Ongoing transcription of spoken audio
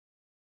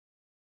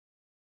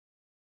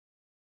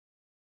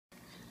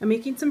I'm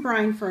making some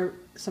brine for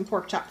some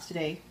pork chops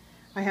today.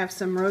 I have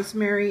some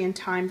rosemary and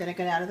thyme that I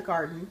got out of the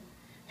garden,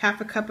 half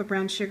a cup of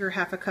brown sugar,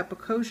 half a cup of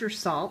kosher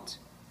salt,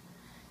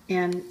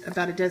 and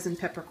about a dozen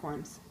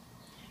peppercorns.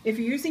 If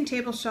you're using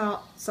table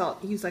salt,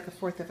 use like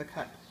 1/4 of a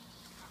cup.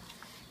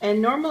 And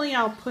normally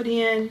I'll put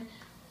in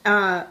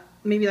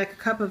maybe like a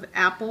cup of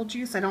apple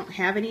juice. I don't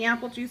have any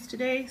apple juice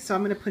today, so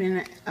I'm going to put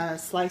in a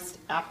sliced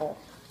apple.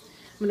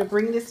 I'm going to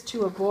bring this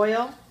to a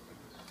boil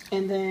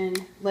and then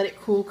let it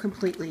cool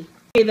completely.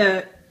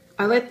 Okay,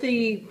 I let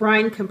the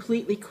brine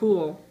completely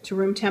cool to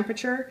room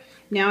temperature.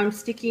 Now I'm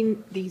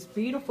sticking these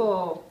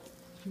beautiful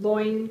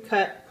loin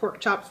cut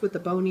pork chops with the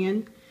bone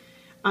in.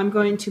 I'm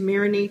going to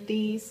marinate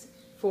these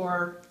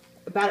for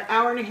about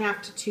 1.5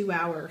 hours to 2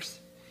 hours.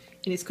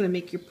 And it's going to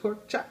make your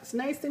pork chops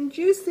nice and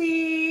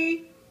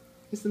juicy.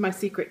 This is my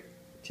secret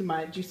to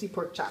my juicy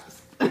pork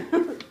chops.